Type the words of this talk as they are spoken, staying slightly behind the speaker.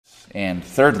And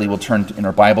thirdly, we'll turn in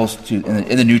our Bibles to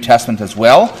in the New Testament as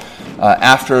well.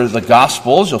 After the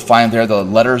Gospels, you'll find there the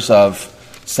letters of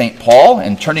St. Paul,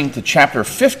 and turning to chapter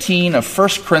 15 of 1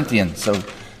 Corinthians. So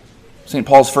St.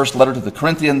 Paul's first letter to the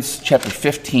Corinthians, chapter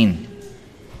 15.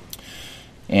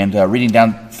 And reading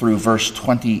down through verse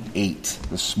 28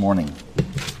 this morning.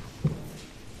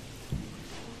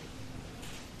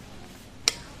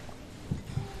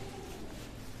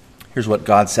 Here's what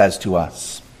God says to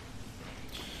us.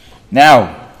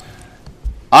 Now,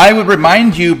 I would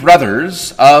remind you,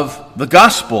 brothers, of the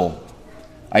gospel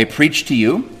I preached to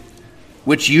you,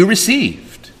 which you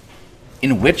received,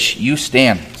 in which you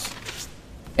stand,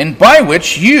 and by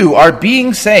which you are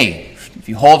being saved, if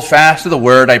you hold fast to the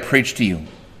word I preached to you,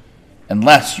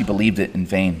 unless you believed it in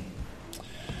vain.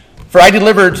 For I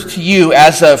delivered to you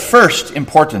as of first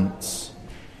importance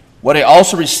what I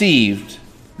also received,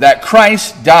 that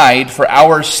Christ died for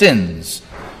our sins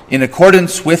in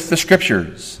accordance with the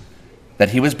Scriptures,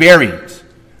 that he was buried,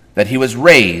 that he was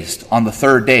raised on the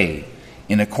third day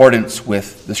in accordance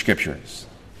with the Scriptures,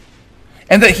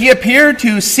 and that he appeared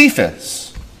to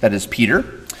Cephas, that is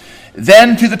Peter,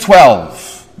 then to the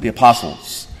 12, the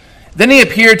apostles. Then he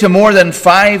appeared to more than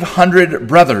 500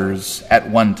 brothers at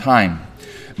one time,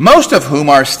 most of whom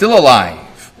are still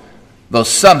alive, though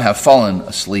some have fallen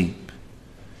asleep.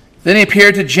 Then he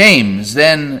appeared to James,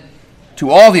 then to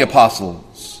all the apostles.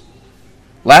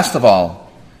 Last of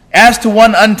all, as to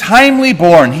one untimely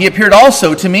born, he appeared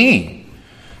also to me.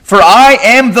 For I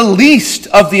am the least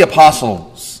of the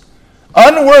apostles,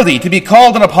 unworthy to be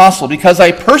called an apostle, because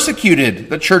I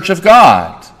persecuted the church of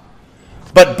God.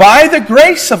 But by the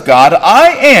grace of God, I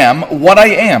am what I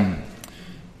am.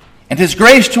 And his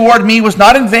grace toward me was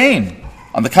not in vain.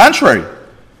 On the contrary,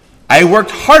 I worked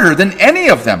harder than any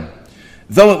of them,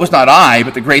 though it was not I,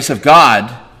 but the grace of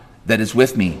God that is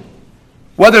with me.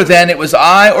 Whether then it was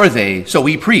I or they, so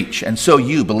we preach, and so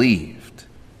you believed.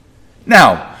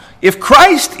 Now, if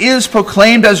Christ is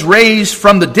proclaimed as raised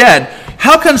from the dead,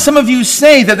 how can some of you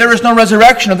say that there is no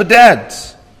resurrection of the dead?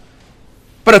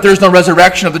 But if there is no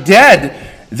resurrection of the dead,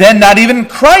 then not even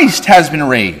Christ has been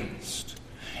raised.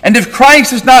 And if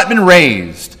Christ has not been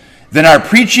raised, then our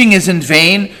preaching is in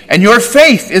vain, and your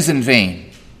faith is in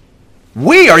vain.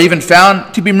 We are even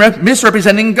found to be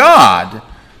misrepresenting God,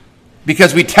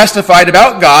 because we testified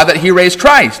about God that he raised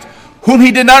Christ, whom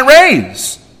he did not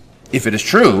raise, if it is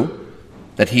true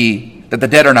that the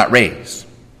dead are not raised.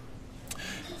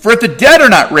 For if the dead are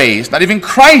not raised, not even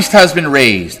Christ has been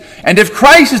raised. And if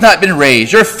Christ has not been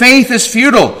raised, your faith is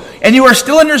futile, and you are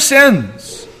still in your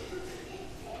sins.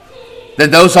 Then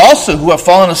those also who have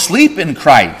fallen asleep in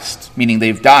Christ, meaning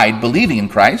they've died believing in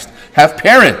Christ, have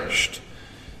perished.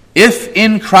 If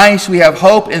in Christ we have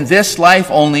hope in this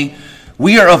life only,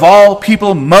 we are of all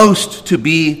people most to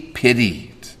be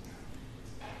pitied.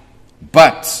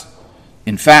 But,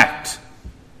 in fact,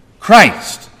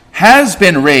 Christ has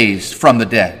been raised from the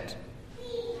dead,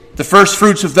 the first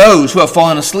fruits of those who have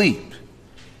fallen asleep.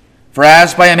 For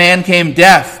as by a man came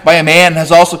death, by a man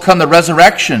has also come the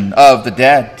resurrection of the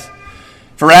dead.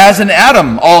 For as in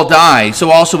Adam all die, so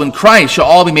also in Christ shall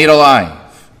all be made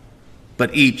alive,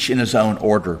 but each in his own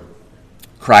order.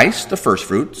 Christ, the first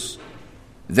fruits,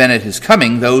 then at his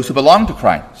coming, those who belong to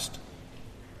Christ.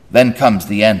 Then comes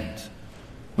the end,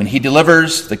 when he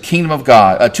delivers the kingdom of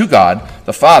God to God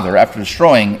the Father, after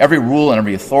destroying every rule and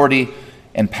every authority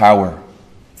and power.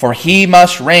 For he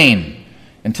must reign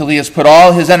until he has put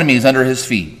all his enemies under his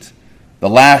feet. The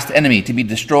last enemy to be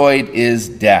destroyed is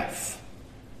death.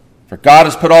 For God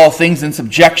has put all things in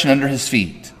subjection under his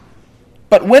feet.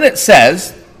 But when it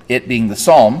says, it being the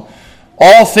psalm,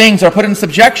 all things are put in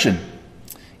subjection,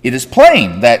 it is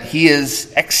plain that he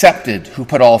is accepted who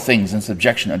put all things in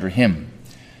subjection under him.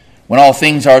 When all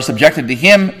things are subjected to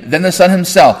him, then the Son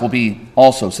himself will be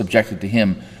also subjected to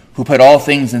him who put all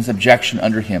things in subjection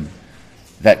under him,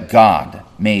 that God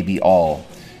may be all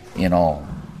in all.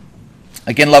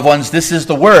 Again, loved ones, this is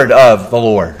the word of the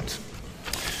Lord.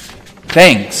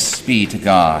 Thanks be to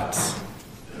God.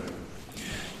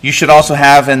 You should also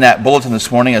have in that bulletin this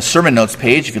morning a sermon notes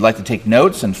page if you'd like to take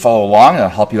notes and follow along. It'll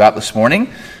help you out this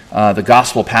morning. The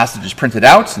gospel passage is printed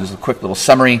out. So there's a quick little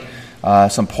summary,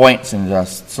 some points, and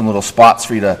some little spots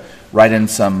for you to write in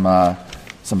some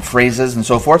phrases and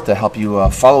so forth to help you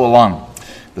follow along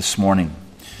this morning.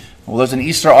 Well, there's an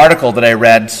Easter article that I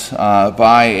read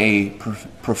by a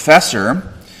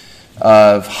professor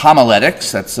of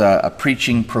homiletics. That's a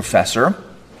preaching professor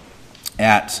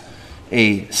at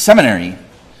a seminary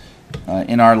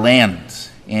in our land.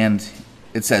 And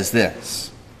it says this.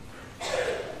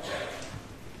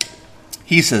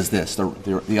 He says this,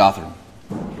 the author.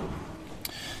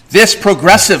 This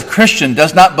progressive Christian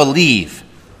does not believe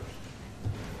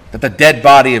that the dead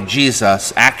body of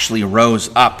Jesus actually rose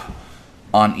up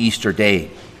on Easter Day.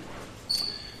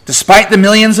 Despite the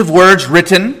millions of words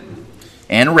written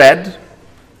and read,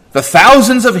 the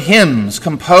thousands of hymns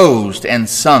composed and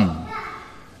sung,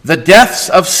 the deaths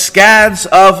of scads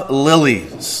of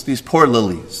lilies, these poor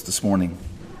lilies this morning,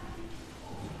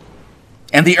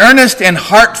 and the earnest and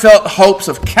heartfelt hopes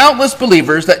of countless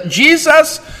believers that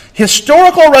Jesus'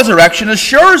 historical resurrection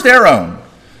assures their own,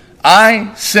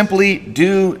 I simply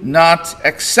do not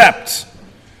accept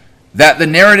that the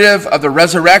narrative of the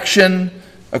resurrection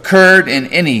occurred in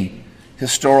any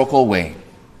historical way.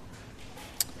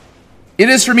 It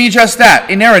is for me just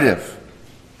that, a narrative,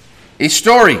 a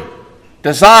story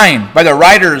designed by the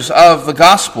writers of the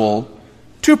gospel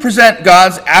to present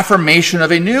God's affirmation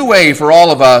of a new way for all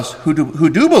of us who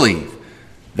do believe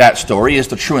that story is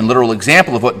the true and literal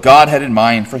example of what God had in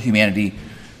mind for humanity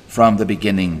from the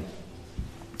beginning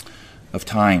of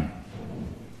time.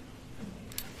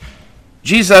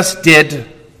 Jesus did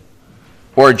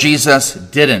or Jesus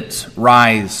didn't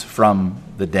rise from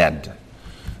the dead.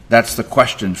 That's the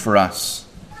question for us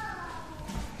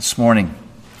this morning.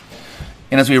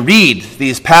 And as we read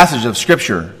these passages of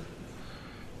Scripture,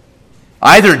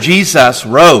 either Jesus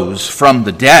rose from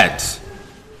the dead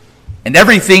and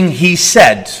everything he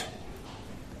said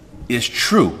is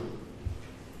true,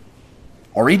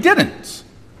 or he didn't,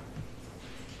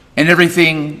 and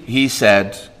everything he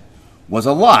said was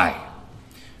a lie.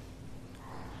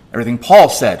 Everything Paul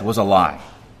said was a lie.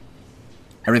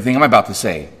 Everything I'm about to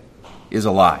say is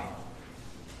a lie.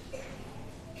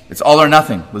 It's all or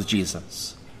nothing with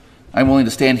Jesus. I'm willing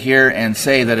to stand here and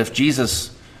say that if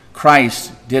Jesus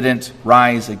Christ didn't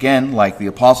rise again, like the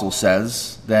apostle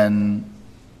says, then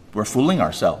we're fooling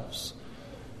ourselves.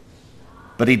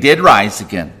 But he did rise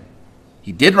again.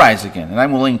 He did rise again, and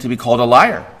I'm willing to be called a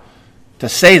liar to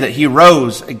say that he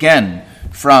rose again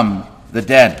from the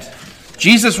dead.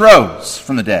 Jesus rose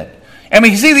from the dead. And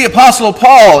we see the apostle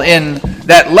Paul in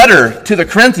that letter to the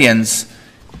Corinthians.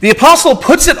 The apostle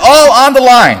puts it all on the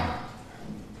line.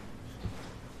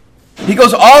 He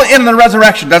goes all in on the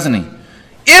resurrection, doesn't he?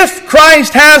 If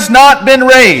Christ has not been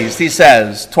raised, he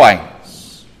says twice.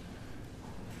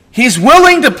 He's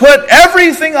willing to put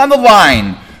everything on the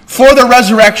line for the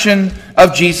resurrection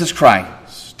of Jesus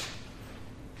Christ.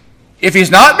 If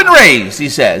he's not been raised, he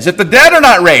says, if the dead are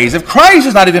not raised, if Christ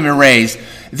has not even been raised,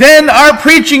 then our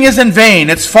preaching is in vain.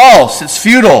 It's false. It's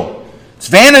futile. It's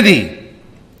vanity.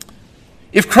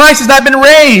 If Christ has not been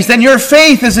raised, then your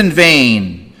faith is in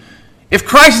vain. If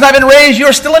Christ has not been raised, you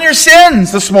are still in your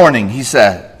sins this morning, he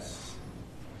says.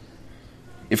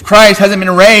 If Christ hasn't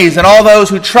been raised, then all those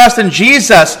who trust in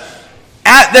Jesus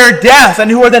at their death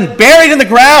and who are then buried in the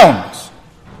ground,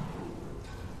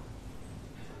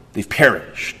 they've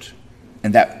perished.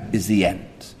 And that is the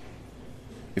end.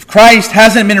 If Christ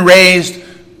hasn't been raised,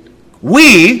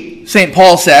 we, St.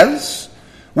 Paul says,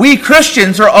 we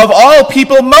Christians are of all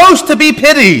people most to be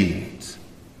pitied,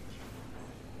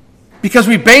 because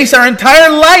we base our entire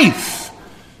life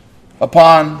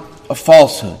upon a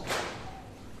falsehood.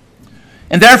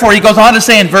 And therefore, he goes on to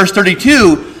say in verse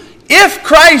 32, if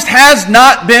Christ has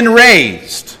not been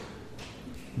raised,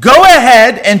 go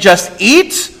ahead and just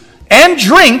eat and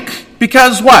drink,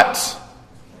 because what?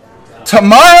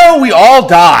 Tomorrow we all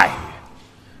die.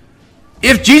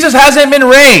 If Jesus hasn't been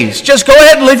raised, just go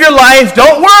ahead and live your life.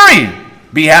 Don't worry.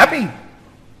 Be happy.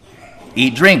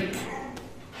 Eat, drink.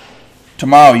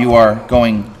 Tomorrow you are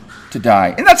going to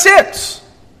die. And that's it.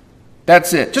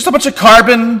 That's it. Just a bunch of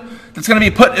carbon that's going to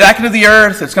be put back into the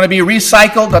earth. It's going to be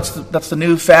recycled. That's the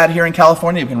new fad here in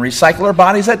California. We can recycle our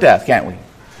bodies at death, can't we?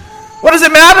 What does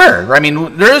it matter? I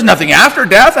mean, there is nothing after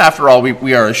death, after all,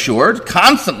 we are assured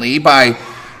constantly by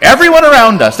everyone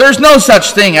around us. There's no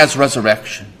such thing as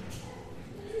resurrection.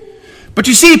 But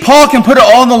you see, Paul can put it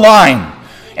all on the line.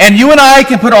 And you and I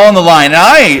can put it all on the line. And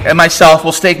I and myself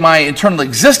will stake my eternal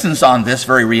existence on this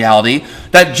very reality,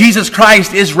 that Jesus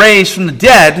Christ is raised from the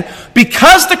dead,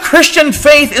 because the Christian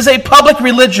faith is a public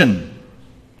religion.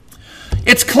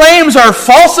 Its claims are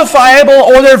falsifiable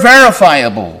or they're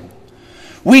verifiable.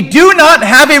 We do not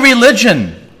have a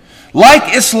religion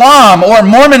like Islam or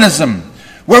Mormonism,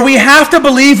 where we have to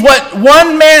believe what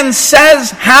one man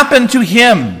says happened to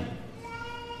him.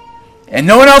 And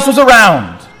no one else was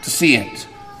around to see it,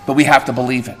 but we have to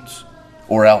believe it,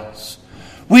 or else.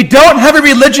 We don't have a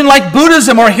religion like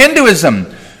Buddhism or Hinduism,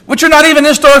 which are not even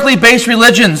historically based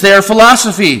religions. They are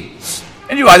philosophies.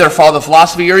 And you either follow the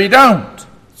philosophy or you don't.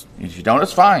 If you don't,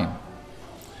 it's fine.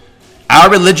 Our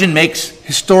religion makes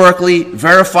historically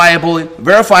verifiable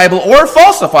or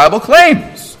falsifiable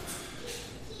claims.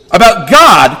 about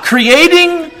God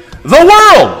creating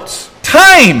the world,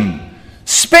 time,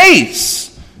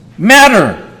 space,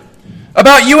 matter,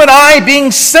 about you and I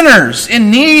being sinners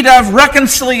in need of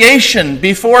reconciliation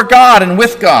before God and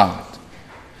with God.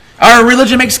 Our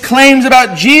religion makes claims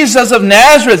about Jesus of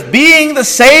Nazareth being the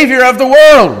Savior of the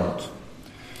world.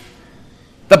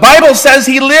 The Bible says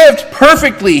he lived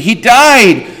perfectly. He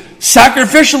died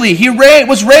sacrificially. He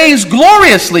was raised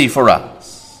gloriously for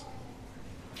us.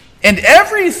 And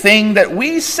everything that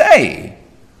we say,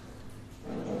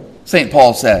 St.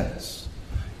 Paul says,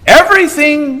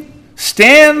 everything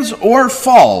stands or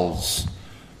falls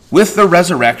with the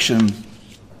resurrection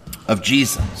of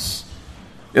Jesus.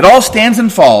 It all stands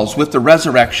and falls with the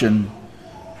resurrection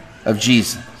of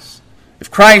Jesus.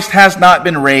 If Christ has not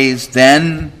been raised,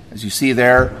 then, as you see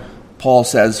there, Paul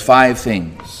says 5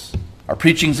 things. Our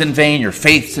preaching's in vain, your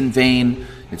faith's in vain,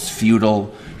 it's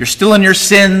futile, you're still in your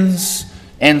sins,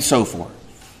 and so forth.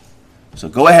 So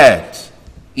go ahead,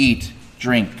 eat,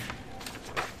 drink.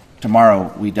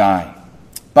 Tomorrow we die.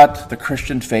 But the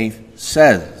Christian faith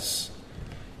says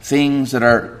things that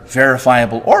are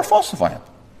verifiable or falsifiable.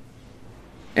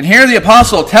 And here the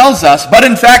apostle tells us, but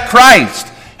in fact Christ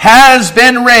has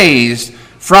been raised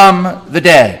from the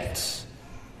dead.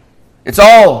 It's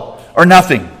all or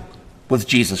nothing with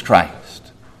Jesus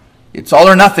Christ. It's all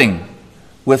or nothing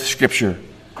with Scripture.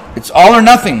 It's all or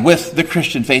nothing with the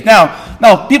Christian faith.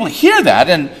 Now people hear that,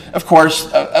 and of course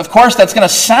that's going to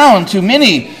sound to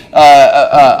many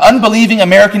unbelieving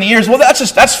American ears, well, that's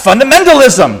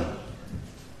fundamentalism.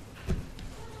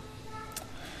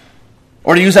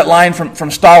 Or to use that line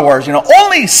from Star Wars,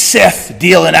 only Sith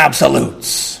deal in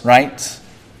absolutes, right?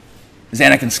 As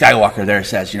Anakin Skywalker there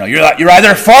says, you're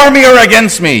either for me or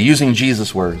against me, using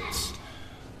Jesus' words.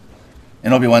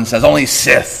 And Obi-Wan says, only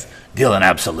Sith deal in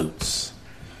absolutes.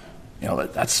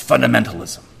 That's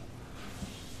fundamentalism.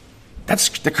 That's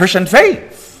the Christian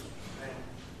faith.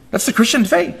 That's the Christian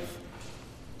faith.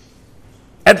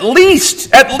 At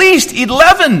least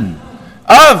 11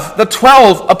 of the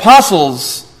 12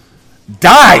 apostles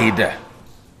died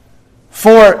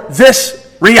for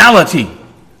this reality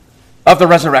of the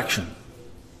resurrection.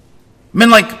 Men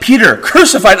like Peter,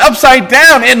 crucified upside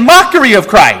down in mockery of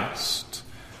Christ.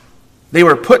 They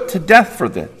were put to death for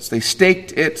this. They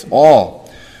staked it all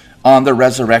on the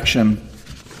resurrection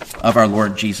of our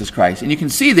Lord Jesus Christ. And you can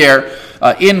see there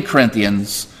in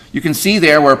Corinthians, you can see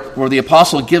there where the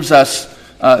apostle gives us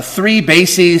 3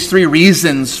 bases, 3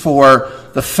 reasons for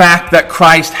the fact that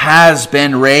Christ has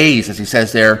been raised, as he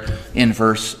says there in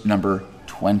verse number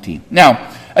 20.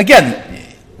 Now,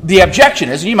 again, the objection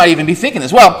is, you might even be thinking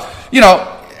this, well,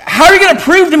 how are you going to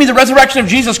prove to me the resurrection of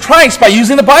Jesus Christ by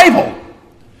using the Bible?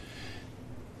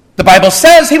 The Bible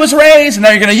says he was raised, and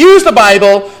now you're going to use the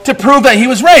Bible to prove that he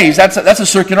was raised. That's a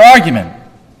circular argument.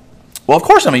 Well, of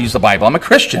course I'm going to use the Bible. I'm a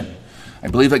Christian. I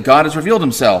believe that God has revealed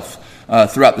himself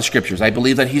throughout the Scriptures. I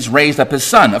believe that he's raised up his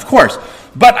Son, of course.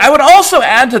 But I would also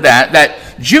add to that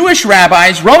Jewish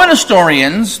rabbis, Roman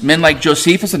historians, men like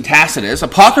Josephus and Tacitus,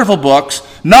 apocryphal books,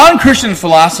 non-Christian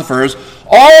philosophers,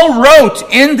 all wrote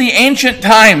in the ancient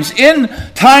times,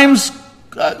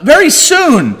 very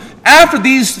soon after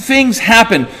these things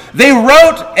happened, they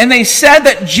wrote and they said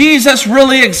that Jesus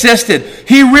really existed.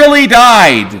 He really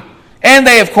died. And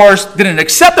they, of course, didn't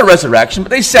accept the resurrection,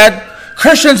 but they said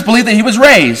Christians believe that he was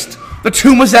raised. The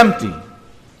tomb was empty.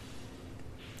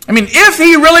 I mean, if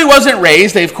he really wasn't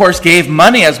raised, they, of course, gave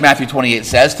money, as Matthew 28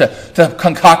 says, to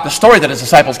concoct the story that his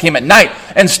disciples came at night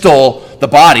and stole the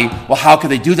body. Well, how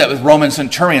could they do that with Roman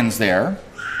centurions there?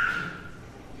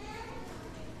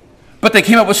 But they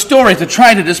came up with stories to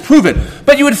try to disprove it.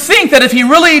 But you would think that if he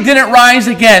really didn't rise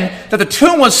again, that the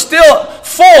tomb was still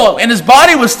full and his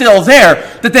body was still there,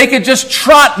 that they could just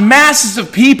trot masses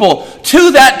of people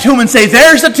to that tomb and say,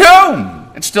 there's the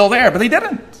tomb. It's still there. But they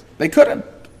didn't. They couldn't.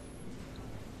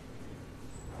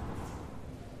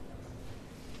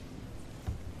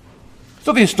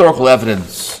 So the historical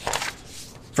evidence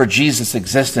for Jesus'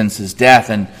 existence, his death,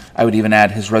 and I would even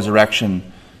add his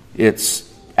resurrection, it's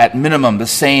at minimum the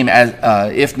same as,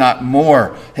 if not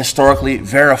more, historically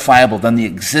verifiable than the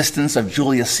existence of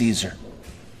Julius Caesar.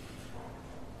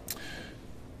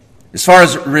 As far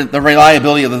as the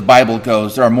reliability of the Bible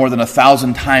goes, there are more than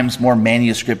 1,000 times more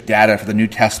manuscript data for the New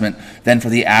Testament than for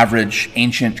the average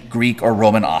ancient Greek or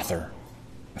Roman author.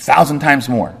 1,000 times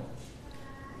more.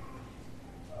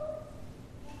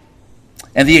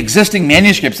 And the existing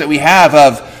manuscripts that we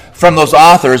have from those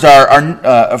authors are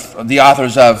the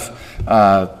authors of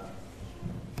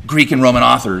Greek and Roman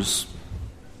authors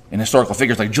and historical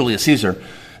figures like Julius Caesar.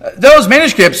 Those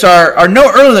manuscripts are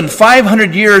no earlier than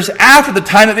 500 years after the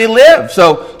time that they lived,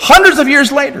 so hundreds of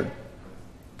years later.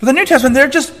 For the New Testament, they're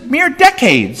just mere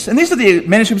decades, and these are the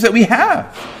manuscripts that we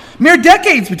have. Mere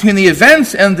decades between the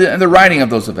events and the writing of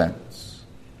those events.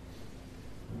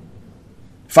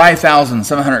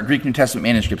 5,700 Greek New Testament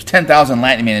manuscripts, 10,000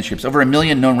 Latin manuscripts, over 1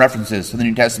 million known references to the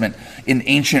New Testament in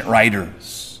ancient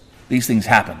writers. These things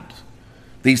happened.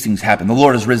 These things happened. The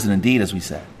Lord has risen indeed, as we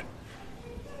said.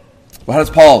 Well, how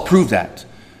does Paul prove that?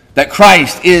 That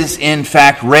Christ is in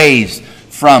fact raised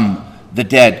from the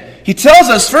dead. He tells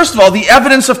us, first of all, the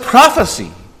evidence of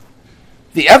prophecy.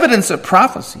 The evidence of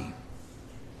prophecy.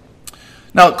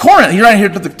 Now, Corinth, you're right here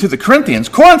to the Corinthians,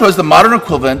 Corinth was the modern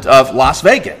equivalent of Las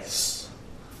Vegas.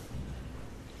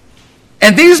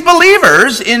 And these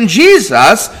believers in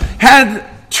Jesus had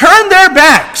turned their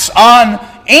backs on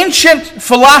ancient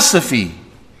philosophy,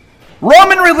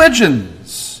 Roman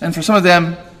religions, and for some of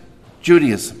them,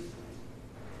 Judaism.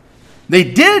 They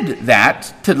did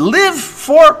that to live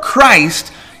for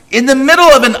Christ in the middle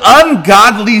of an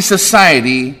ungodly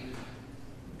society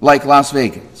like Las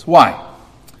Vegas. Why?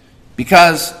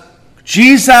 Because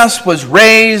Jesus was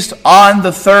raised on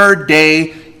the third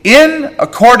day in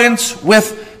accordance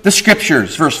with the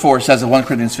Scriptures, verse 4 says of 1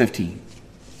 Corinthians 15.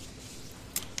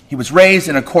 He was raised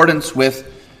in accordance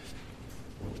with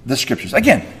the Scriptures.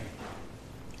 Again,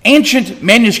 ancient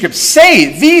manuscripts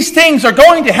say these things are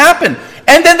going to happen,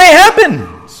 and then they happened.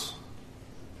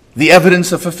 The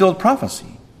evidence of fulfilled prophecy.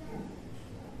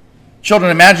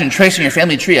 Children, imagine tracing your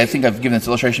family tree. I think I've given this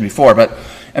illustration before, but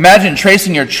imagine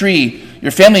tracing your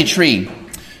family tree.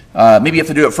 Maybe you have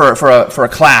to do it for a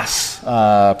class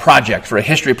project, for a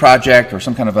history project, or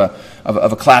some kind of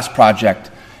a class project.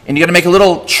 And you got to make a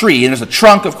little tree, and there's a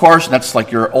trunk, of course, and that's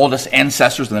like your oldest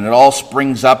ancestors, and then it all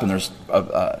springs up, and there's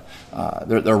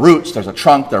there are roots, there's a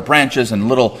trunk, there are branches, and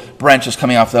little branches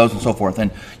coming off those, and so forth.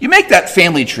 And you make that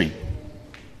family tree.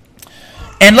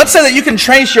 And let's say that you can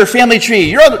trace your family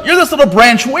tree. You're this little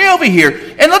branch way over here.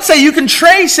 And let's say you can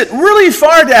trace it really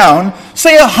far down,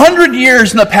 say 100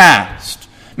 years in the past.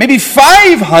 Maybe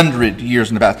 500 years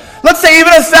in the past. Let's say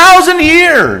even 1,000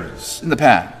 years in the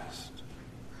past.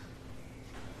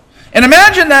 And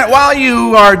imagine that while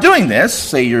you are doing this,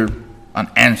 say you're on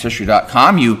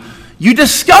Ancestry.com, you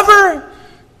discover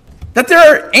that there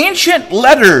are ancient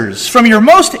letters from your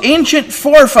most ancient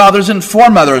forefathers and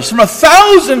foremothers from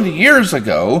 1,000 years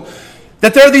ago,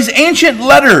 that there are these ancient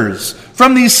letters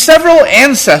from these several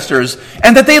ancestors,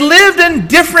 and that they lived in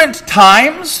different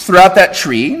times throughout that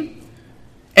tree,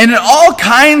 and in all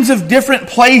kinds of different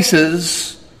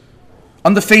places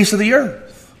on the face of the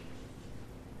earth.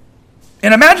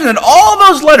 And imagine that all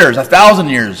those letters, 1,000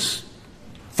 years,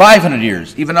 500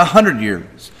 years, even 100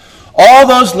 years, all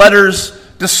those letters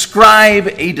describe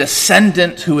a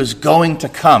descendant who is going to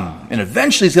come, and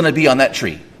eventually is going to be on that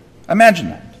tree. Imagine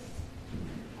that.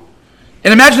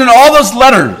 And imagine that all those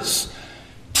letters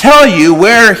tell you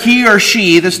where he or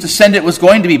she, this descendant, was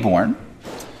going to be born,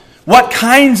 what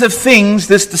kinds of things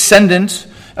this descendant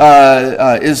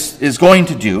is going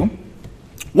to do,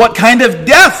 what kind of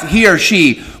death he or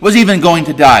she was even going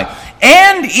to die.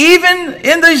 And even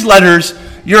in these letters,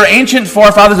 your ancient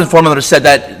forefathers and foremothers said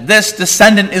that this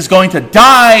descendant is going to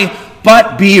die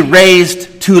but be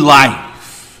raised to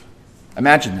life.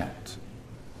 Imagine that.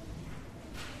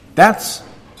 That's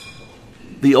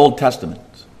the Old Testament.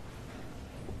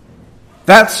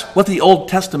 That's what the Old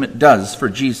Testament does for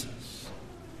Jesus.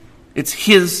 It's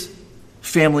his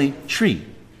family tree.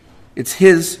 It's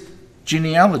his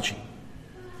genealogy.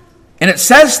 And it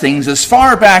says things as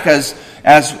far back as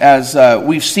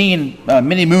we've seen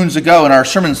many moons ago in our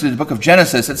sermons through the book of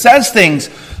Genesis. It says things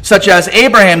such as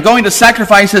Abraham going to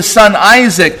sacrifice his son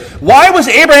Isaac. Why was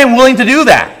Abraham willing to do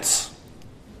that?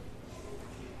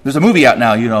 There's a movie out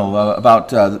now, about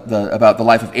the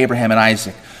life of Abraham and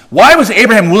Isaac. Why was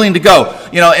Abraham willing to go?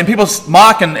 And people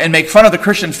mock and make fun of the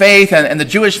Christian faith and the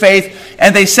Jewish faith,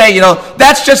 and they say,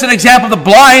 that's just an example of the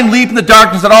blind leap in the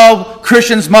darkness that all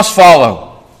Christians must follow.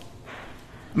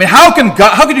 I mean, how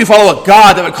could you follow a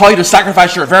God that would call you to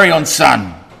sacrifice your very own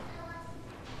son?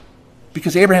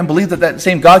 Because Abraham believed that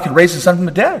same God could raise his son from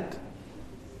the dead.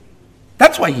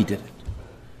 That's why he did it.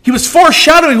 He was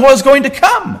foreshadowing what was going to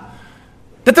come.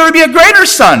 That there would be a greater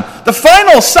son, the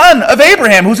final son of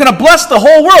Abraham, who was going to bless the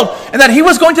whole world, and that he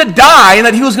was going to die, and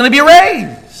that he was going to be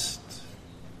raised.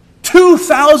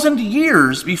 2,000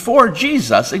 years before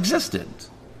Jesus existed,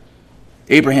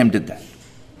 Abraham did that.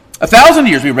 1,000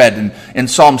 years, we read in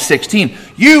Psalm 16.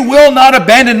 You will not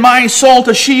abandon my soul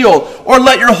to Sheol, or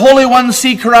let your Holy One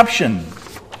see corruption.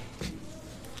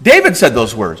 David said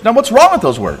those words. Now, what's wrong with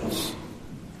those words?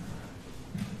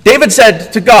 David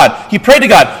said to God, he prayed to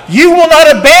God, "You will not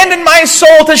abandon my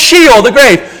soul to Sheol, the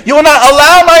grave. You will not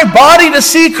allow my body to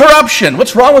see corruption."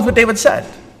 What's wrong with what David said?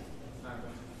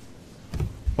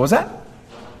 What was that?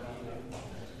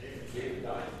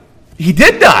 He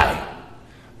did die.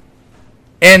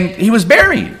 And he was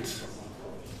buried.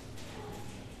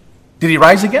 Did he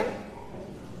rise again?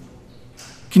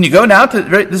 Can you go now to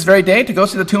this very day to go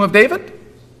see the tomb of David?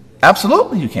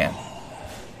 Absolutely you can.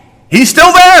 He's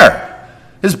still there.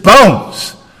 His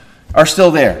bones are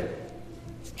still there.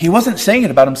 He wasn't saying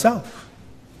it about himself.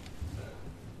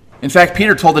 In fact,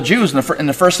 Peter told the Jews in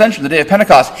the first century, the day of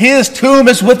Pentecost, "His tomb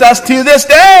is with us to this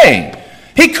day."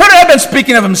 He could have been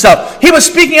speaking of himself. He was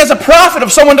speaking as a prophet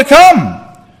of someone to come.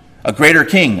 A greater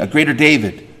king, a greater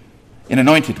David, an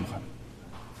anointed one.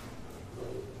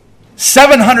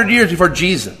 700 years before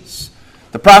Jesus,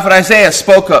 the prophet Isaiah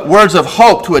spoke words of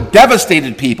hope to a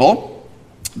devastated people.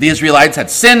 The Israelites had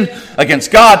sinned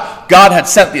against God. God had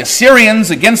sent the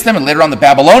Assyrians against them, and later on the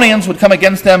Babylonians would come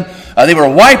against them. They were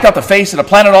wiped off the face of the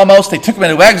planet almost. They took them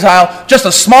into exile, just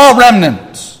a small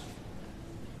remnant.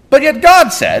 But yet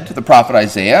God said to the prophet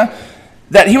Isaiah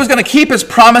that he was going to keep his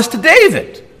promise to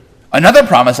David. Another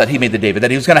promise that he made to David,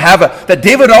 that he was going to have that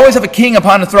David would always have a king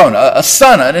upon the throne, a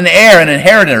son, an heir, an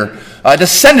inheritor, a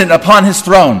descendant upon his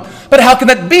throne. But how can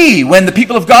that be when the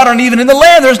people of God aren't even in the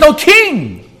land? There's no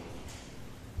king.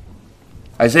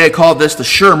 Isaiah called this the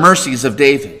sure mercies of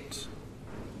David.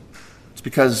 It's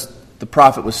because the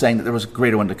prophet was saying that there was a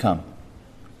greater one to come.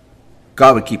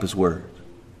 God would keep his word.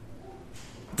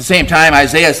 At the same time,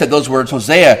 Isaiah said those words,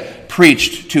 Hosea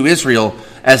preached to Israel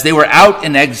as they were out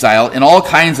in exile in all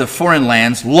kinds of foreign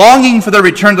lands, longing for their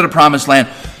return to the promised land.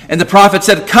 And the prophet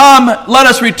said, "Come, let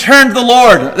us return to the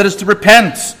Lord," that is to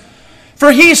repent.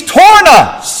 "For he's torn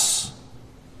us,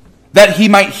 that he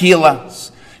might heal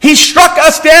us. He struck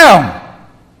us down.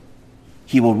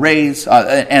 He will raise,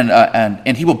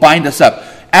 and he will bind us up.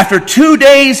 After 2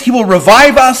 days, he will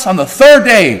revive us. On the third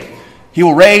day, he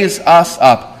will raise us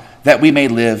up, that we may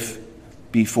live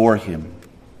before him."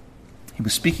 He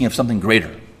was speaking of something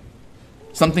greater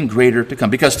to come.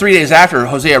 Because 3 days after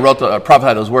Hosea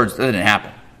prophesied those words, that didn't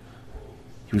happen.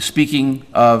 He was speaking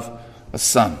of a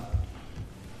son,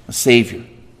 a Savior,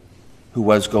 who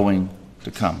was going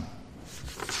to come.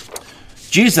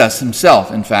 Jesus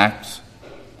himself, in fact,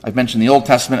 I've mentioned the Old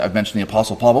Testament, I've mentioned the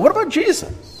Apostle Paul, but what about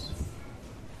Jesus?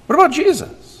 What about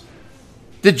Jesus?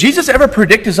 Did Jesus ever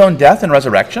predict his own death and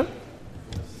resurrection?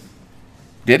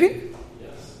 Did he?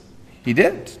 Yes. He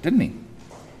did, didn't he?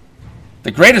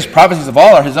 The greatest prophecies of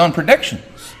all are his own predictions.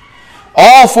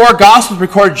 All four Gospels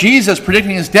record Jesus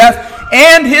predicting his death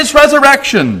and his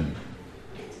resurrection.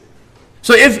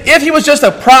 So if he was just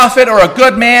a prophet or a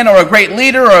good man or a great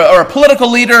leader or a political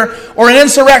leader or an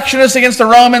insurrectionist against the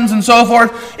Romans and so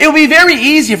forth, it would be very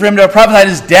easy for him to have prophesied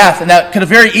his death, and that could have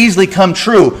very easily come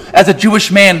true as a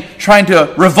Jewish man trying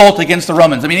to revolt against the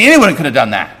Romans. I mean, anyone could have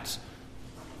done that.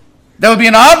 That would be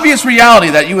an obvious reality,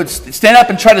 that you would stand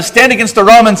up and try to stand against the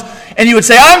Romans, and you would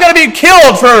say, "I'm going to be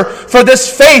killed for this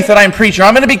faith that I'm preaching.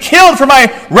 I'm going to be killed for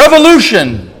my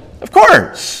revolution." Of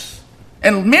course.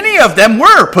 And many of them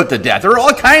were put to death. There were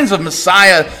all kinds of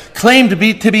Messiah, claimed to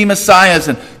be Messiahs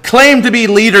and claimed to be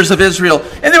leaders of Israel,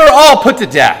 and they were all put to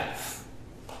death.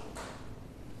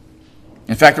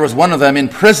 In fact, there was one of them in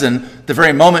prison the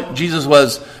very moment Jesus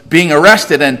was being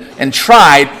arrested and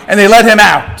tried, and they let him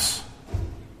out.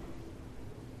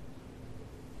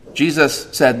 Jesus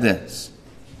said this,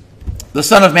 "The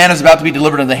Son of Man is about to be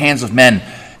delivered into the hands of men.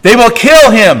 They will kill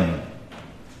him."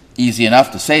 Easy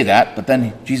enough to say that, but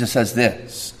then Jesus says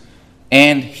this,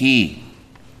 "And he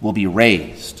will be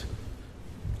raised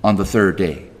on the third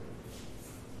day."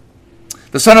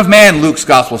 The Son of Man, Luke's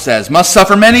gospel says, must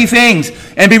suffer many things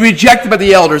and be rejected by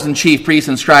the elders and chief priests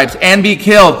and scribes and be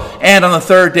killed. And on the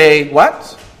third day,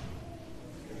 what?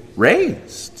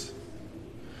 Raised.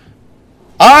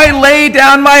 "I lay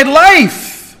down my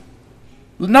life."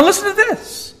 Now listen to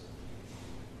this.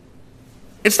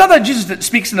 It's not that Jesus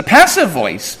speaks in a passive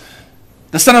voice.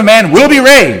 The Son of Man will be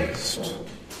raised.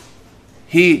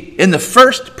 He, in the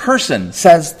first person,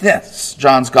 says this,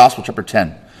 John's Gospel, chapter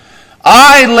 10.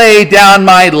 "I lay down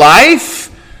my life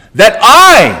that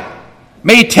I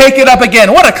may take it up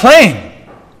again." What a claim.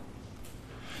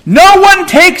 "No one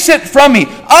takes it from me.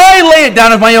 I lay it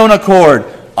down of my own accord.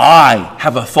 I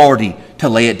have authority to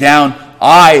lay it down.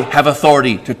 I have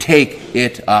authority to take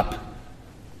it up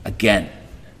again."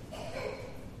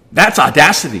 That's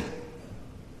audacity.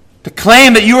 To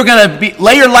claim that you are going to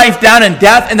lay your life down in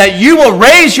death and that you will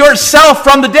raise yourself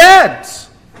from the dead.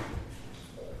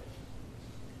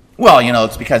 Well,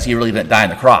 it's because he really didn't die on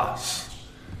the cross,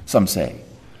 some say.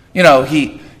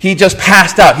 He he just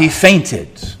passed out. He fainted.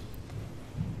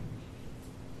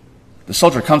 The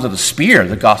soldier comes with a spear,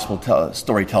 the gospel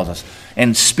story tells us,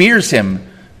 and spears him,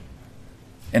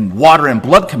 and water and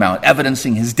blood come out,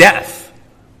 evidencing his death.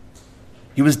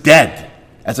 He was dead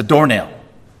as a doornail.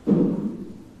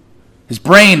 His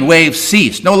brain waves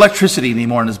ceased. No electricity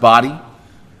anymore in his body.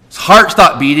 His heart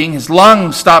stopped beating. His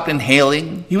lungs stopped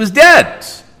inhaling. He was dead.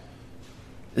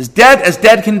 As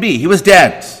dead can be. He was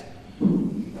dead.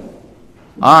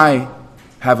 I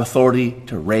have authority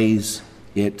to raise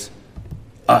it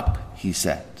up, he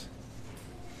said.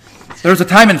 There was a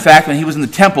time, in fact, when he was in the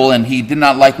temple and he did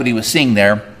not like what he was seeing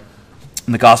there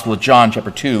in the Gospel of John,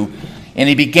 chapter 2. And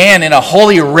he began in a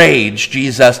holy rage,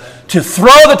 Jesus, to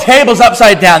throw the tables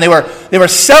upside down. They were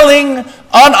selling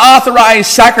unauthorized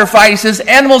sacrifices,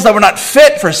 animals that were not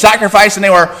fit for sacrifice, and they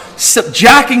were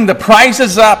jacking the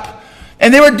prices up.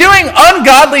 And they were doing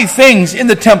ungodly things in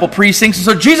the temple precincts. And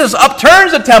so Jesus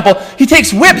upturns the temple. He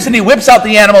takes whips and he whips out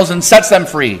the animals and sets them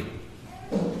free.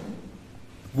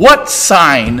 What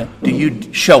sign do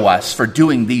you show us for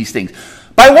doing these things?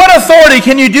 By what authority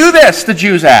can you do this? The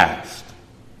Jews asked.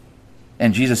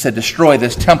 And Jesus said, destroy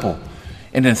this temple,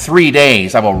 and in 3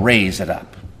 days I will raise it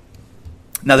up.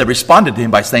 Now they responded to him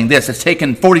by saying this: it's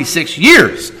taken 46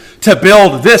 years to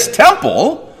build this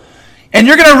temple, and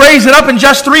you're going to raise it up in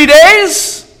just 3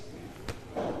 days?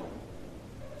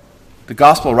 The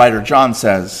gospel writer John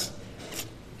says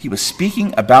he was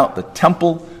speaking about the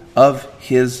temple of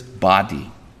his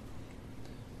body.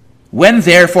 When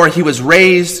therefore he was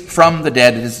raised from the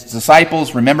dead, his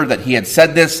disciples remembered that he had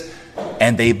said this,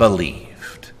 and they believed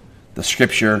the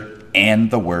scripture and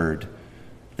the word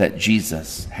that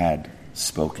Jesus had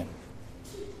spoken.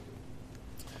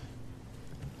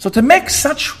 So to make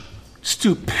such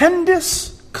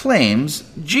stupendous claims,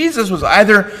 Jesus was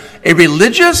either a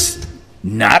religious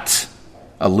nut,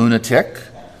 a lunatic,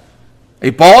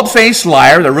 a bald-faced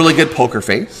liar with a really good poker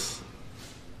face,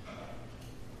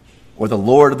 or the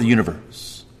Lord of the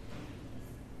universe,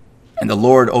 and the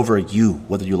Lord over you,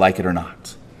 whether you like it or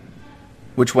not.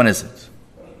 Which one is it?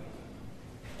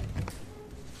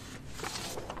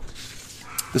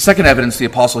 The second evidence the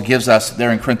apostle gives us there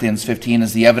in Corinthians 15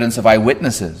 is the evidence of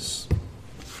eyewitnesses.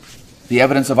 The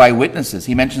evidence of eyewitnesses.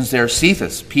 He mentions there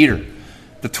Cephas, Peter,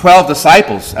 the 12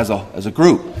 disciples as a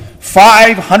group,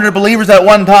 500 believers at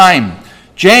one time,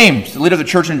 James, the leader of the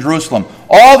church in Jerusalem,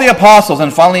 all the apostles,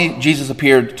 and finally Jesus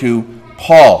appeared to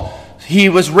Paul. He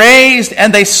was raised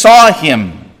and they saw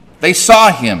him. They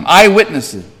saw him,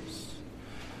 eyewitnesses.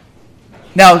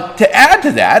 Now, to add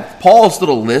to that, Paul's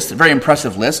little list, a very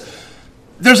impressive list,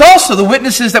 there's also the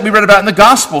witnesses that we read about in the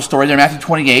gospel story there in Matthew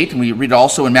 28, and we read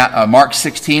also in Mark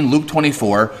 16, Luke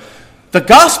 24. The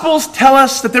gospels tell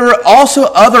us that there were also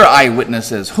other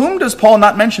eyewitnesses. Whom does Paul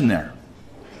not mention there?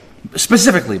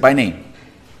 Specifically, by name.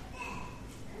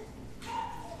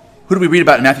 Who do we read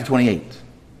about in Matthew 28?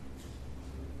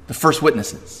 The first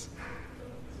witnesses.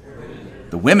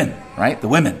 The women, right? The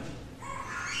women.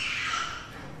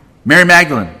 Mary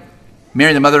Magdalene,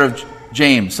 Mary the mother of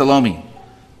James, Salome,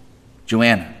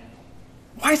 Joanna.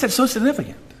 Why is that so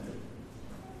significant?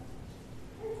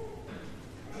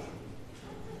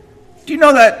 Do you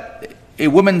know that a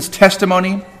woman's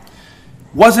testimony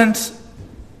wasn't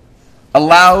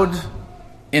allowed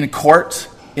in court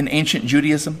in ancient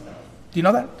Judaism? Do you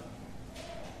know that?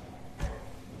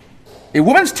 A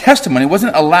woman's testimony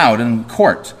wasn't allowed in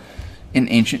court in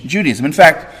ancient Judaism. In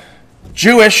fact,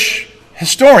 Jewish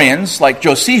historians like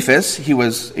Josephus, he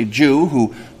was a Jew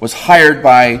who was hired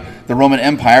by the Roman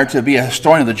Empire to be a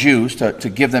historian of the Jews, to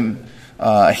give them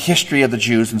a history of the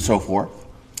Jews and so forth.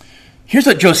 Here's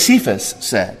what Josephus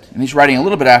said, and he's writing a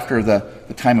little bit after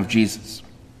the time of Jesus.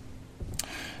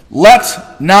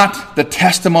 Let not the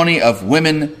testimony of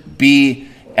women be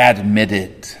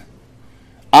admitted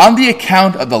on the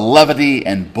account of the levity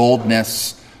and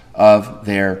boldness of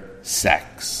their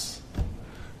sex.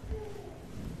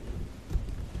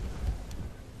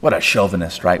 What a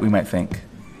chauvinist, right? We might think.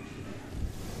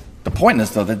 The point is,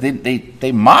 though, that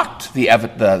they mocked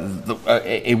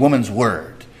a woman's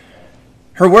word.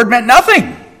 Her word meant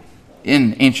nothing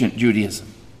in ancient Judaism.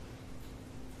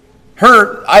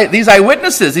 These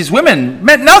eyewitnesses, these women,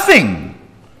 meant nothing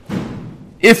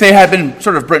if they had been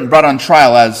sort of brought on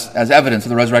trial as evidence of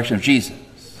the resurrection of Jesus.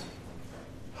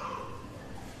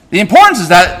 The importance is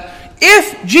that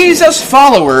if Jesus'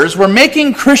 followers were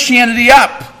making Christianity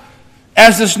up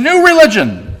as this new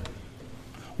religion,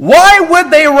 why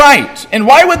would they write, and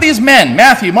why would these men,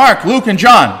 Matthew, Mark, Luke, and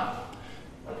John,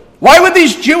 why would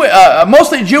these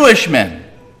mostly Jewish men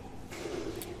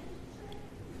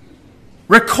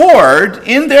record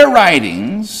in their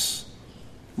writing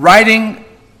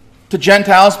to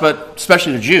Gentiles, but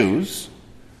especially to Jews,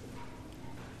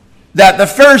 that the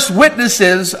first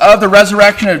witnesses of the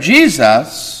resurrection of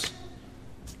Jesus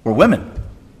were women.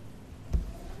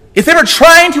 If they were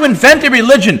trying to invent a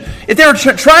religion, if they were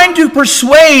trying to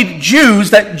persuade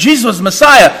Jews that Jesus was the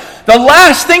Messiah, the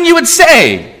last thing you would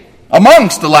say,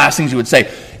 amongst the last things you would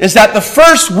say, is that the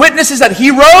first witnesses that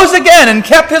he rose again and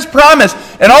kept his promise,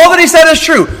 and all that he said is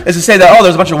true, is to say that,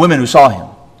 there's a bunch of women who saw him.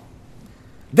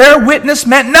 Their witness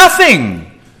meant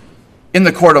nothing in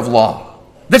the court of law.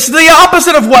 That's the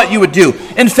opposite of what you would do.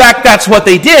 In fact, that's what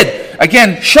they did.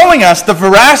 Again, showing us the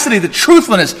veracity, the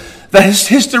truthfulness, the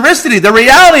historicity, the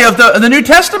reality of the New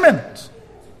Testament.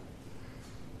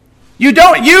 You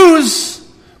don't use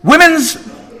women's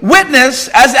witness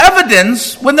as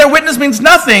evidence when their witness means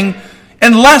nothing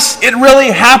unless it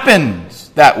really happens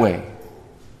that way.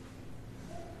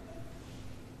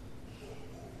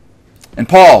 And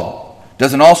Paul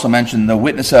doesn't also mention the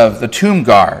witness of the tomb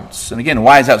guards. And again,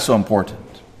 why is that so important?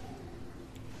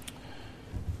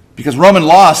 Because Roman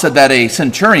law said that a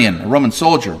centurion, a Roman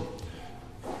soldier,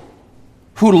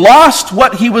 who lost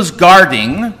what he was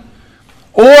guarding,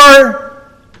 or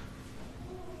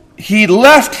he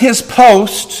left his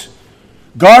post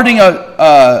guarding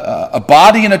a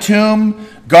body in a tomb,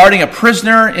 guarding a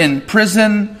prisoner in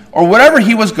prison, or whatever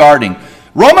he was guarding.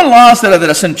 Roman law said that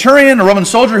a centurion, a Roman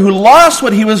soldier who lost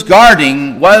what he was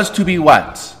guarding, was to be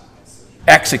what?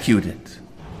 Executed.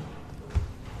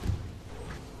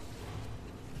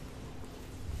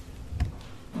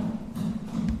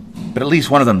 But at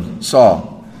least one of them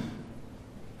saw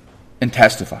and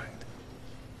testified.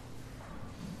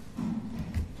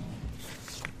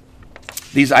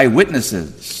 These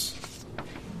eyewitnesses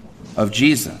of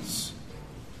Jesus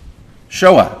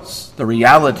show us the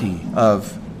reality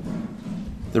of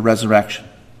the resurrection.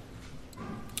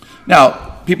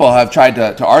 Now, people have tried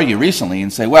to argue recently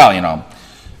and say,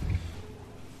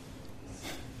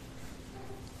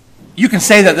 you can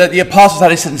say that the apostles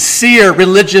had a sincere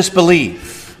religious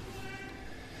belief.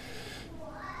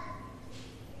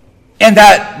 And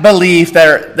that belief,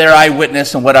 their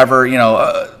eyewitness and whatever,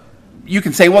 you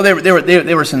can say,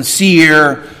 they were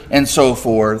sincere and so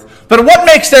forth. But what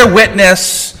makes their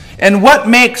witness and what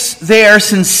makes their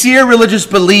sincere religious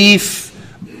belief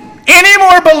any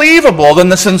more believable than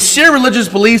the sincere religious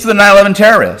beliefs of the 9/11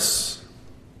 terrorists?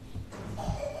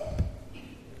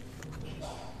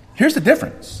 Here's the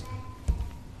difference.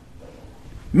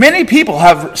 Many people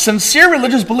have sincere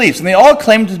religious beliefs, and they all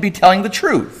claim to be telling the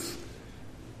truth.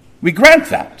 We grant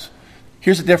that.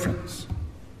 Here's the difference.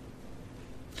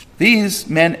 These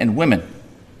men and women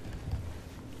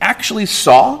actually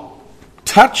saw,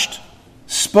 touched,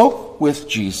 spoke with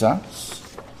Jesus,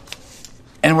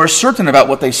 and were certain about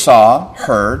what they saw,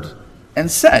 heard,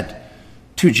 and said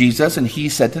to Jesus, and he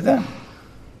said to them.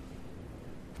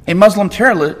 A Muslim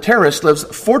terrorist lives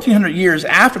 1,400 years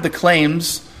after the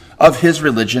claims of his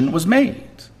religion was made,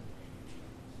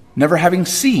 never having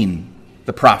seen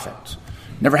the prophet,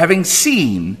 never having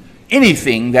seen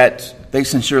anything that they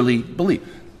sincerely believe.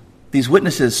 These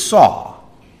witnesses saw.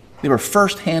 They were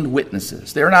first-hand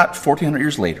witnesses. They are not 1,400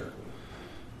 years later.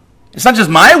 It's not just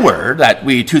my word that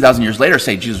we 2,000 years later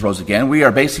say Jesus rose again. We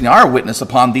are basing our witness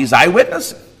upon these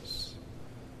eyewitnesses.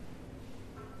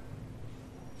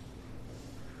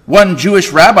 One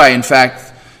Jewish rabbi, in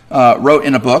fact, wrote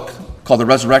in a book called The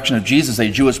Resurrection of Jesus, a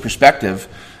Jewish Perspective.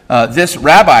 This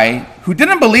rabbi, who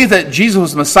didn't believe that Jesus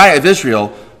was the Messiah of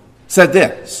Israel, said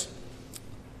this: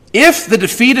 if the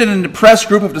defeated and depressed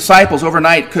group of disciples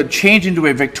overnight could change into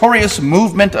a victorious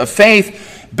movement of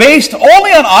faith based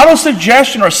only on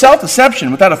autosuggestion or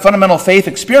self-deception without a fundamental faith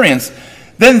experience,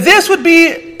 then this would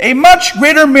be a much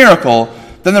greater miracle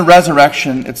than the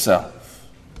resurrection itself.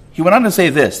 He went on to say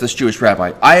this Jewish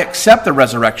rabbi: I accept the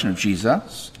resurrection of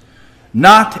Jesus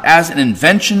not as an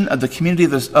invention of the community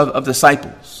of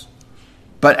disciples,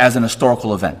 but as an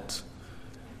historical event.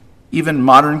 Even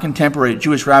modern contemporary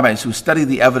Jewish rabbis who study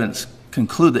the evidence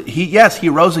conclude that he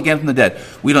rose again from the dead.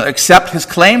 We don't accept his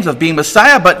claims of being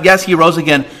Messiah, but yes, he rose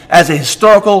again as a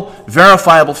historical,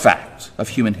 verifiable fact of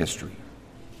human history.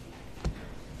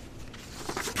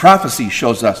 Prophecy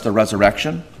shows us the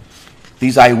resurrection.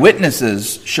 These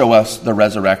eyewitnesses show us the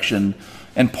resurrection.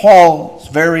 And Paul's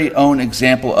very own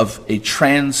example of a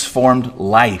transformed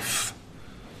life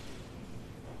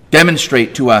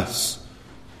demonstrate to us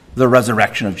the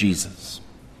resurrection of Jesus.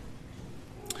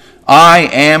 I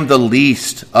am the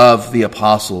least of the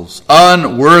apostles,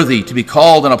 unworthy to be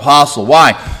called an apostle.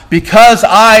 Why? Because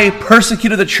I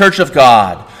persecuted the church of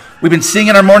God. We've been seeing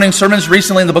in our morning sermons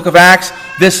recently in the book of Acts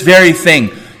this very thing.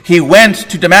 He went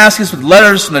to Damascus with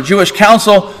letters from the Jewish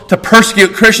council to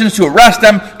persecute Christians, to arrest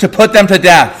them, to put them to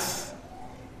death.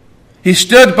 He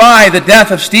stood by the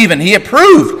death of Stephen. He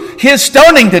approved his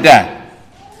stoning to death.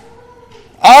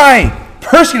 I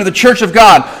persecuted the church of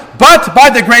God, but by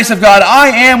the grace of God, I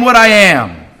am what I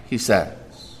am, he says.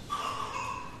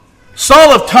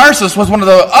 Saul of Tarsus was one of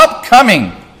the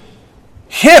upcoming,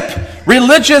 hip,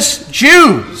 religious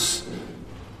Jews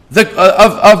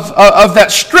of that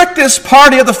strictest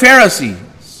party of the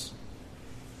Pharisees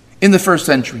in the first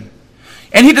century.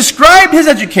 And he described his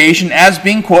education as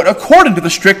being, quote, according to the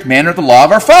strict manner of the law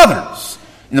of our fathers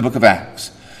in the book of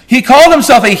Acts. He called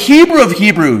himself a Hebrew of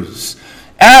Hebrews,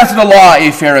 as to the law a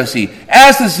Pharisee,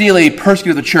 as to zeal a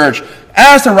persecutor of the church,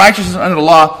 as to righteousness under the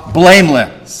law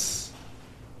blameless.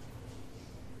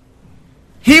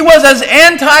 He was as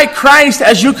anti-Christ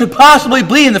as you could possibly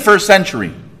be in the first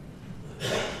century.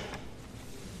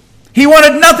 He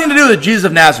wanted nothing to do with Jesus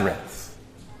of Nazareth.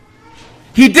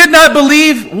 He did not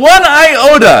believe one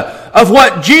iota of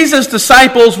what Jesus'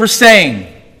 disciples were saying.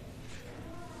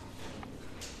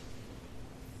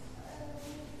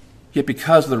 Yet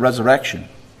because of the resurrection,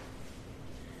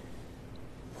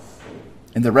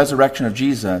 and the resurrection of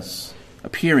Jesus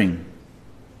appearing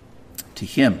to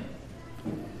him,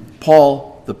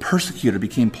 Paul the persecutor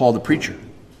became Paul the preacher.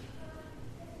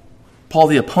 Paul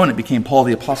the opponent became Paul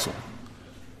the apostle.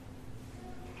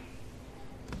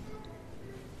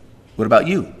 What about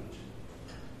you?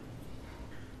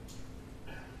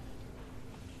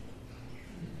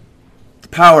 The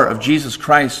power of Jesus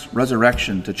Christ's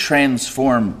resurrection to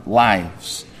transform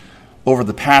lives over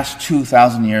the past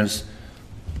 2,000 years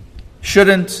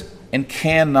shouldn't and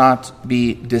cannot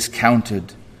be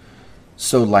discounted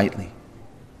so lightly.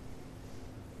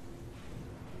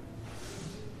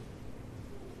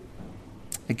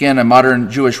 Again, a modern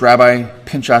Jewish rabbi,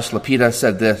 Pinchas Lapida,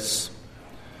 said this: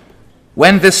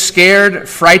 when this scared,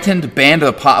 frightened band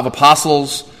of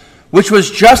apostles, which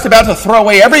was just about to throw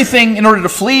away everything in order to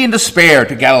flee in despair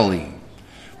to Galilee,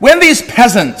 when these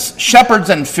peasants, shepherds,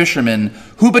 and fishermen,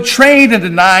 who betrayed and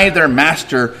denied their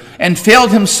master and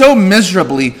failed him so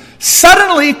miserably,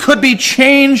 suddenly could be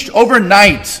changed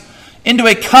overnight into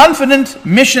a confident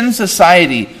mission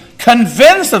society,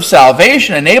 convinced of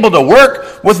salvation and able to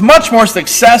work with much more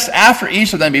success after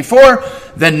Easter than before,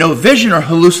 then no vision or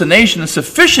hallucination is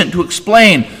sufficient to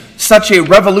explain such a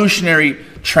revolutionary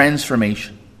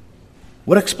transformation.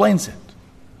 What explains it?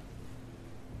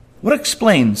 What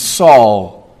explains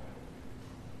Saul?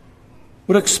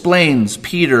 What explains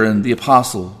Peter and the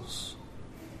apostles?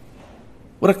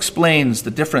 What explains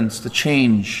the difference, the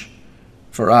change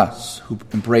for us who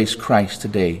embrace Christ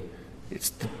today?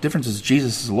 The difference is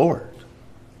Jesus is Lord.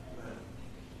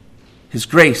 His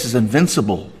grace is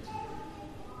invincible.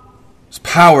 His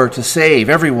power to save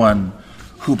everyone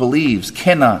who believes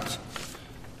cannot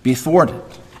be thwarted.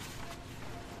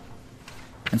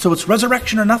 And so it's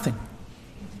resurrection or nothing.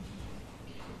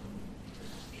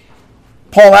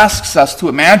 Paul asks us to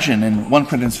imagine in 1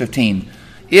 Corinthians 15,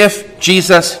 if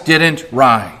Jesus didn't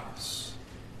rise.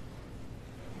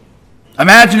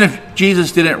 Imagine if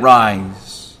Jesus didn't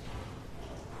rise.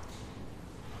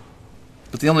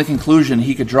 But the only conclusion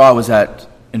he could draw was that,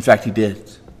 in fact, he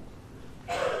did.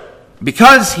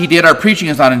 Because he did, our preaching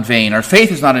is not in vain. Our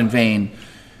faith is not in vain.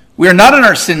 We are not in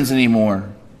our sins anymore.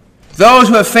 Those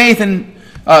who have faith and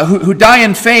who die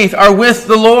in faith are with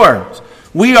the Lord.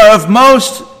 We are of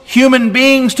most human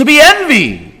beings to be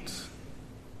envied,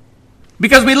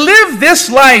 because we live this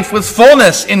life with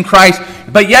fullness in Christ,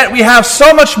 but yet we have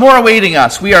so much more awaiting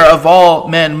us. We are of all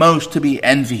men most to be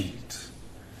envied.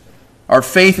 Our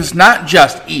faith is not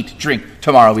just eat, drink,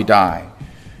 tomorrow we die.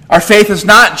 Our faith is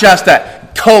not just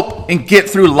that cope and get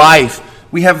through life.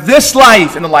 We have this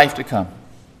life and the life to come.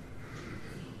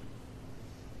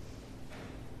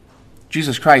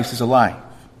 Jesus Christ is alive.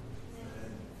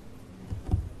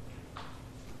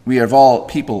 We are of all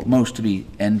people most to be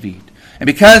envied. And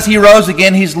because he rose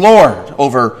again, he's Lord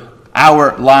over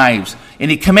our lives.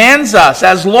 And he commands us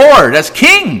as Lord, as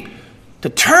King, to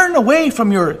turn away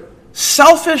from your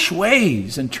selfish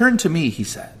ways and turn to me, he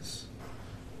says.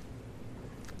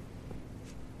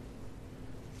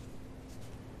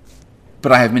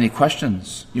 But I have many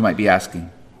questions you might be asking.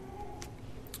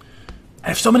 I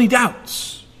have so many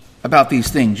doubts about these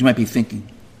things you might be thinking.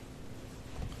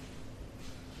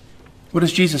 What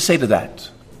does Jesus say to that?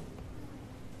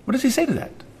 What does he say to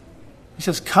that? He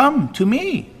says, come to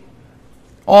me,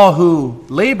 all who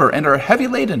labor and are heavy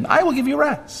laden. I will give you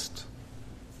rest.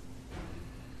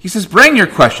 He says, bring your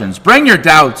questions, bring your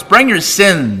doubts, bring your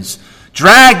sins,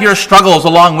 drag your struggles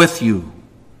along with you,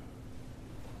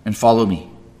 and follow me.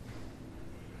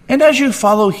 And as you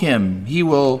follow him, he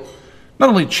will not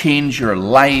only change your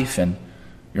life and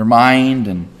your mind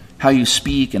and how you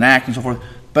speak and act and so forth,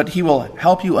 but he will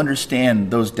help you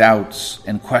understand those doubts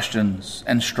and questions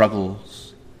and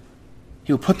struggles.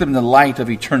 He will put them in the light of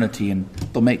eternity, and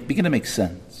they'll begin to make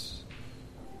sense.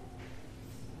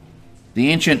 The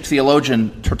ancient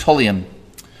theologian Tertullian,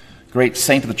 great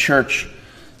saint of the church,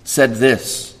 said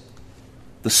this: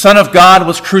 "The Son of God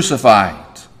was crucified.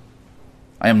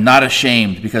 I am not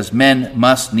ashamed, because men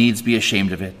must needs be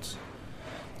ashamed of it.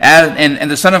 And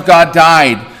the Son of God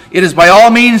died. It is by all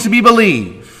means to be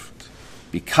believed,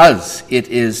 because it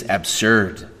is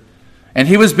absurd. And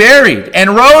he was buried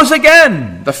and rose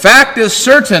again. The fact is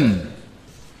certain,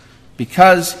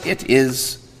 because it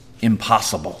is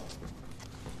impossible."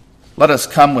 Let us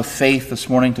come with faith this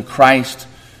morning to Christ,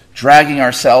 dragging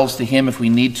ourselves to him if we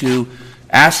need to,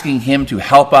 asking him to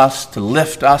help us, to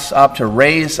lift us up, to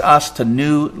raise us to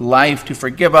new life, to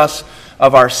forgive us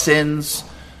of our sins,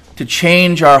 to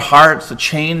change our hearts, to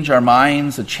change our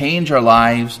minds, to change our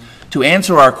lives, to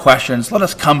answer our questions. Let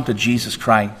us come to Jesus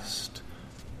Christ.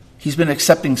 He's been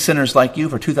accepting sinners like you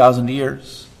for 2,000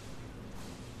 years.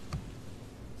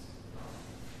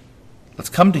 Let's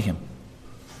come to him.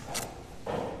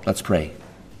 Let's pray.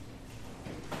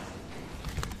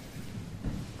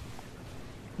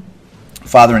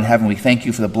 Father in heaven, we thank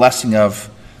you for the blessing of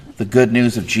the good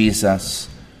news of Jesus,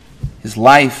 his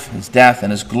life, his death,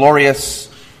 and his glorious,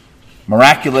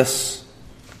 miraculous,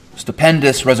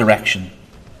 stupendous resurrection.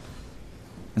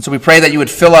 And so we pray that you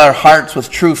would fill our hearts with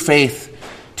true faith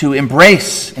to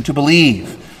embrace and to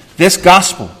believe this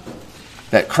gospel,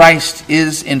 that Christ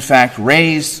is in fact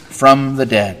raised from the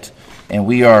dead, and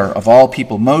we are of all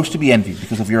people most to be envied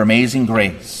because of your amazing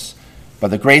grace. By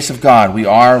the grace of God, we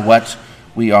are what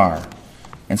we are.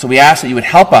 And so we ask that you would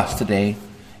help us today,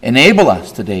 enable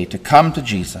us today to come to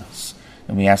Jesus.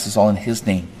 And we ask this all in his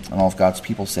name, and all of God's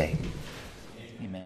people say,